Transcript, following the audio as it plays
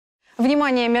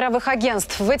Внимание мировых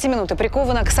агентств в эти минуты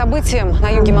приковано к событиям на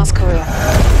юге Москвы.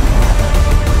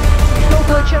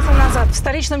 Около часа назад в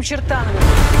столичном Чертанове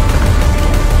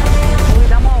в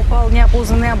дома упал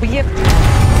неопознанный объект.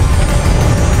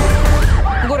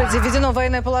 В городе введено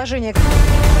военное положение.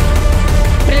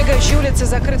 Прилегающие улицы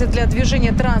закрыты для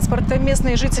движения транспорта.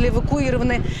 Местные жители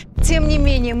эвакуированы. Тем не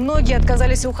менее, многие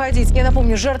отказались уходить. Я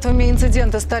напомню, жертвами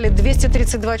инцидента стали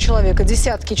 232 человека.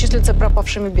 Десятки числятся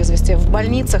пропавшими без вести. В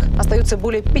больницах остаются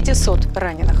более 500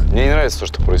 раненых. Мне не нравится то,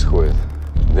 что происходит.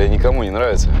 Да и никому не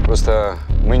нравится. Просто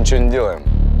мы ничего не делаем.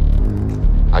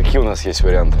 А какие у нас есть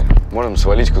варианты? Можем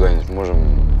свалить куда-нибудь,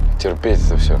 можем терпеть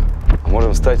это все. А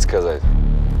можем встать и сказать: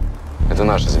 это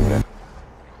наша земля.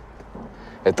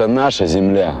 Это наша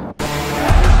земля.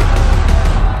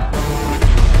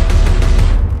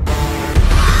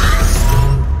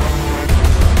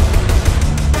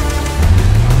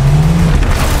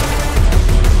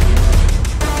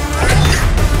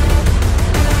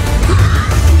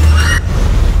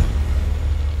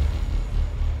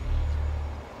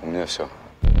 У меня все.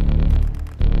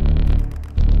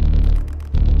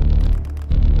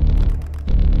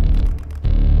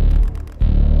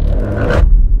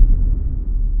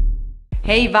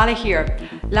 Hey, Vale here.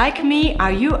 Like me,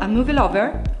 are you a movie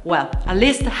lover? Well, a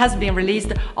list has been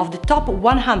released of the top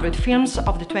 100 films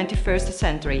of the 21st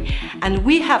century, and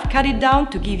we have cut it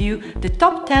down to give you the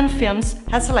top 10 films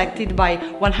as selected by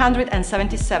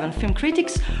 177 film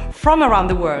critics from around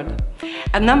the world.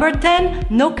 At number 10,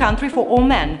 No Country for All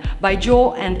Men by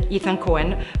Joel and Ethan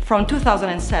Coen from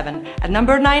 2007. At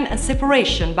number 9,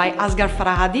 Separation by Asghar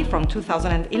Farhadi from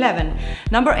 2011.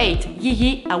 Number 8, Yi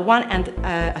Yi, a 1 and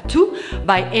a 2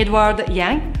 by Edward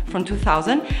Yang from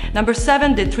 2000. Number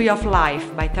 7, The Tree of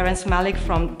Life by Terrence Malick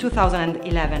from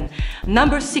 2011.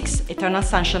 Number 6, Eternal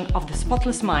Sunshine of the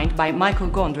Spotless Mind by Michael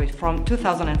Gondry from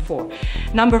 2004.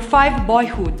 Number 5,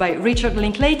 Boyhood by Richard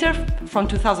Linklater from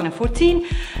 2014.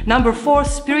 Number 4,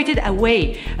 Spirited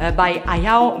Away by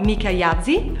Hayao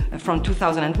Miyazaki from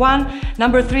 2001.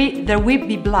 Number 3, There Will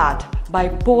Be Blood by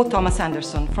Paul Thomas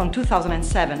Anderson from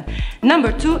 2007.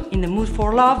 Number 2, In the Mood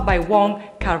for Love by Wong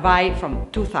Kar-wai from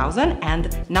 2000.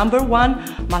 And number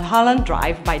 1, Mulholland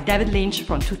Drive by David Lynch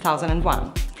from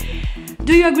 2001.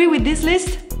 Do you agree with this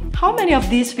list? How many of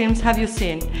these films have you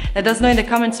seen? Let us know in the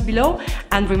comments below,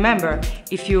 and remember,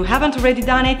 if you haven't already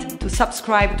done it, to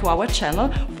subscribe to our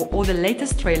channel for all the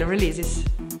latest trailer releases.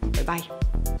 Bye bye!